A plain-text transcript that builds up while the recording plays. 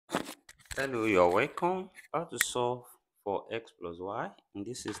Hello, you are welcome. How to solve for x plus y in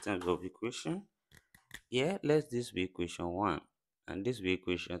this systems of equation. Here, let this be equation 1 and this be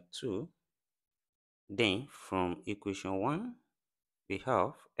equation 2. Then from equation 1, we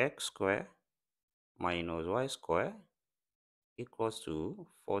have x squared minus y squared equals to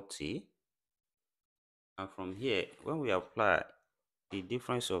 40. And from here, when we apply the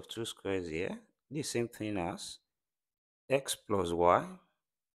difference of two squares here, the same thing as x plus y,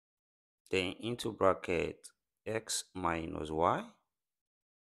 then into bracket x minus y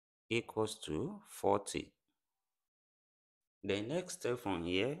equals to 40. The next step from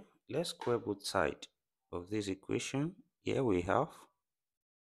here, let's square both sides of this equation. Here we have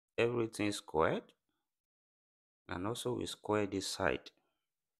everything squared, and also we square this side.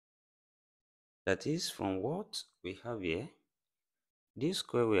 That is, from what we have here, this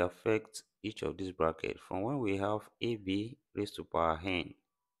square will affect each of these brackets. From when we have AB raised to power n,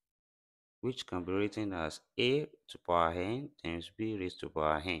 which can be written as A to power n times B raised to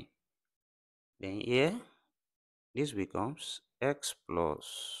power n. Then here, this becomes x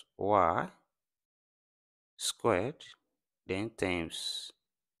plus y squared, then times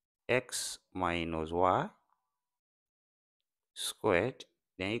x minus y squared,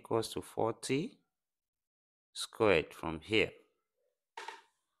 then equals to 40 squared from here.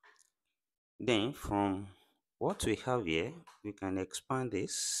 Then from what we have here, we can expand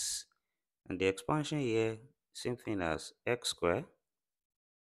this, and the expansion here, same thing as x squared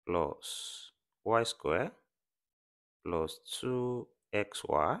plus y squared plus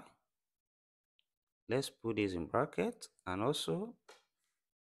 2xy. Let's put this in bracket, and also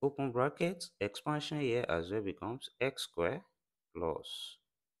open bracket, expansion here as well becomes x squared plus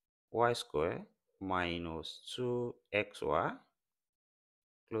y squared minus 2xy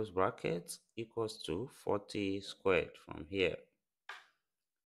close bracket equals to 40 squared from here.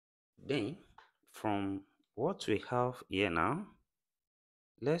 Then from what we have here now,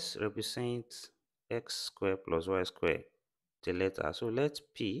 let's represent x squared plus y squared the letter. So let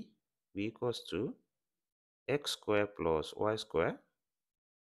p be equals to x squared plus y squared,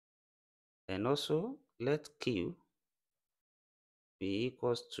 and also let q be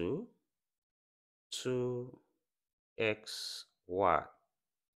equals to 2xy.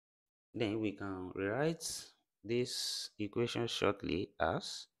 Then we can rewrite this equation shortly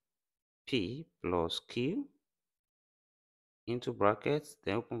as p plus q into bracket,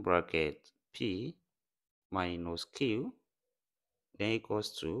 then open bracket, p minus q, then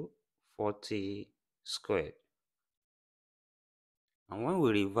equals to 40 squared. And when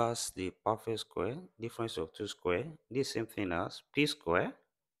we reverse the perfect square, difference of two square, this same thing as p square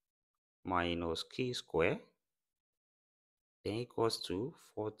minus q square, then equals to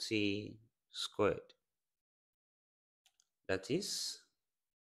 40 squared. That is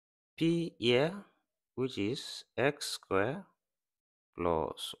p here, which is x square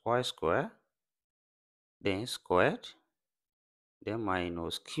plus y square, then squared, then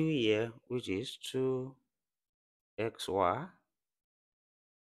minus q here, which is 2xy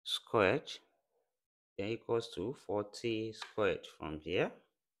squared, then equals to 40 squared from here.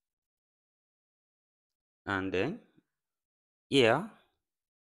 And then here,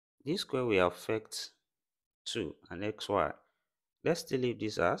 this square will affect 2 and xy. Let's still leave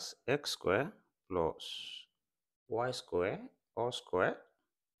this as x squared plus y squared all squared,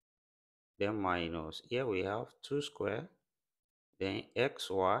 then minus, here we have 2 squared, then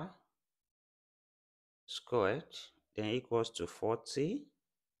xy squared, then equals to 40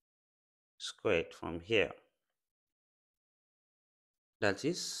 squared from here. That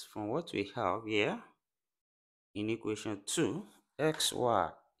is, from what we have here in equation 2,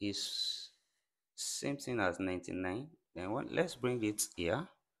 xy is same thing as 99. Then let's bring it here.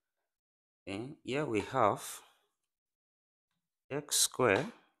 Then here we have x squared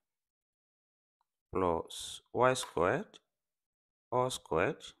plus y squared all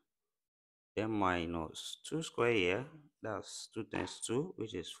squared, then minus 2 squared here, that's 2 times 2,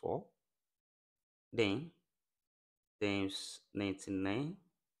 which is 4, then times 99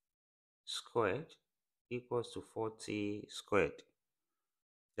 squared equals to 40 squared.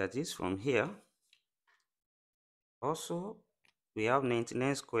 That is, from here also we have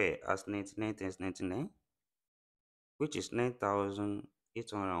 99 squared as 99 times 99, which is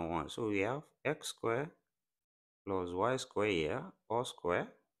 9801. So we have x squared plus y squared here all square,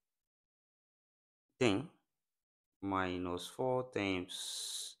 then minus 4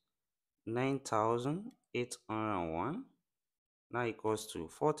 times 9801 now equals to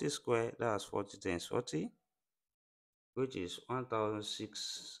 40 squared, that's 40 times 40, which is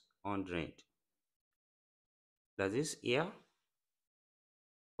 1600. That is, here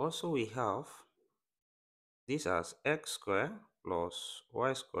Also, we have this as x squared plus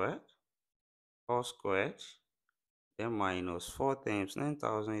y squared all squared, then minus 4 times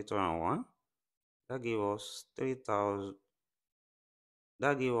 9,801. That gives us 3,000.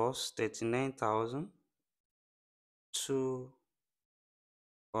 That gives us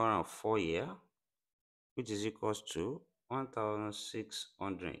 39,204 here, which is equals to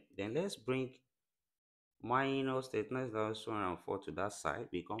 1,600. Then let's bring minus 39,204 to that side,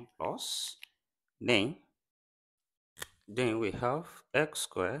 become plus. Then we have x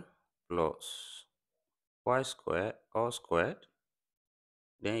squared plus y squared all squared,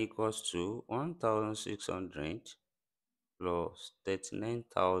 then equals to 1,600 plus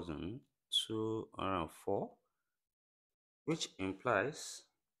 39,204, which implies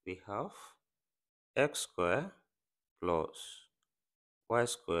we have x squared plus y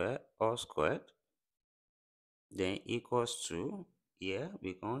squared all squared, then equals to, here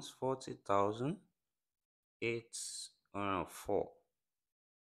becomes 40,804.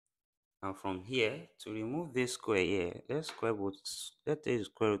 And from here, to remove this square here, let's take the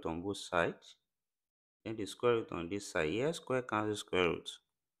square root on both sides. Then the square root on this side. Here, square cancels square root.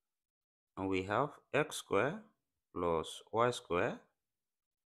 And we have x squared plus y squared.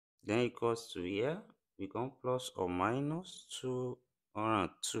 Then equals to, here become plus or minus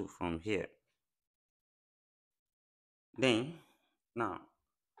 202 from here. Then, now,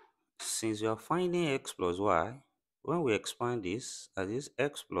 since we are finding x plus y, when we expand this, as this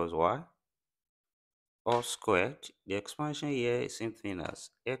x plus y all squared, the expansion here is same thing as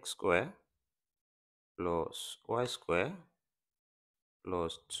x squared plus y squared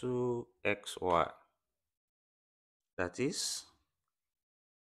plus 2xy. That is,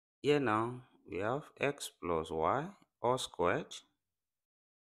 here now we have x plus y all squared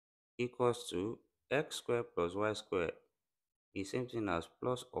equals to x squared plus y squared is same thing as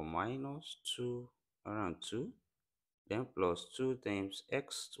plus or minus 202, then plus 2 times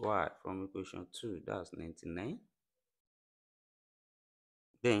xy from equation 2, that's 99.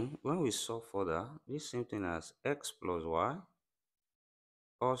 Then when we solve further, this same thing as x plus y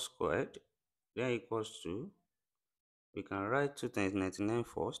all squared, then equals to, we can write 2 times 99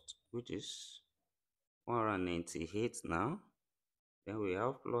 first, which is 198 now. Then we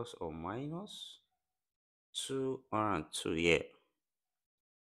have plus or minus 202 here.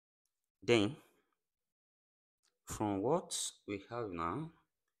 Then from what we have now,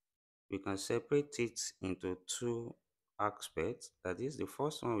 we can separate it into two aspects. That is, the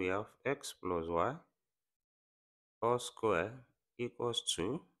first one we have x plus y all square equals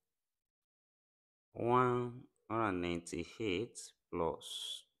to 198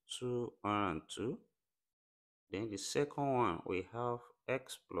 plus 202. Then the second one we have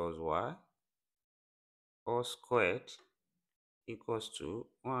x plus y all squared equals to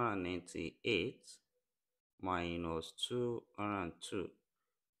 198 minus 202.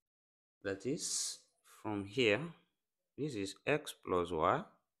 That is, from here, this is x plus y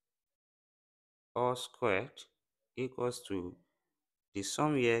all squared equals to, the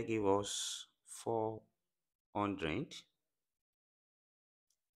sum here give us 400.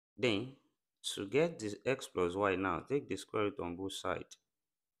 Then to get this x plus y now, take the square root on both sides.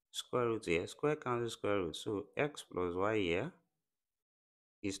 Square root here, square cancels square root, so x plus y here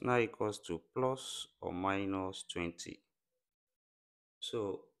is now equals to plus or minus 20.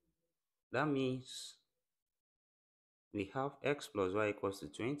 So that means we have x plus y equals to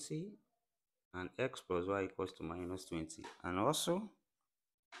 20 and x plus y equals to minus 20. And also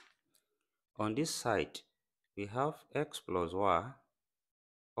on this side, we have x plus y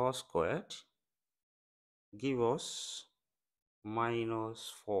all squared give us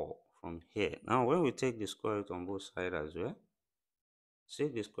minus 4 from here. Now when we take the square root on both sides as well,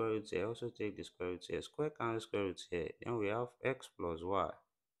 take the square root here, also take the square root here, square cancel square root here, then we have x plus y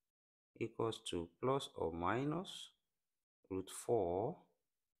equals to plus or minus root 4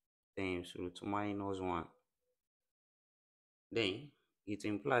 times root minus 1. Then it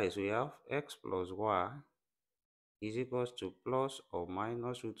implies we have x plus y is equals to plus or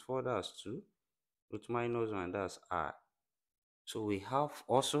minus root 4, that's 2, root minus 1, that's I. So we have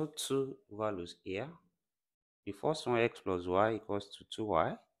also two values here. The first one, x plus y equals to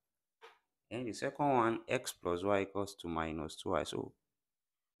 2y, and the second one, x plus y equals to minus 2y. So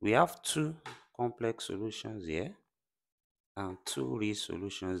we have two complex solutions here and two real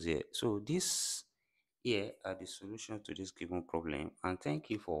solutions here. So this here are the solutions to this given problem. And thank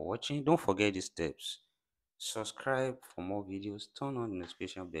you for watching. Don't forget the steps. Subscribe for more videos, turn on the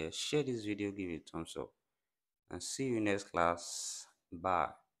notification bell, share this video, give it a thumbs up, and see you next class.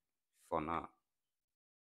 Bye for now.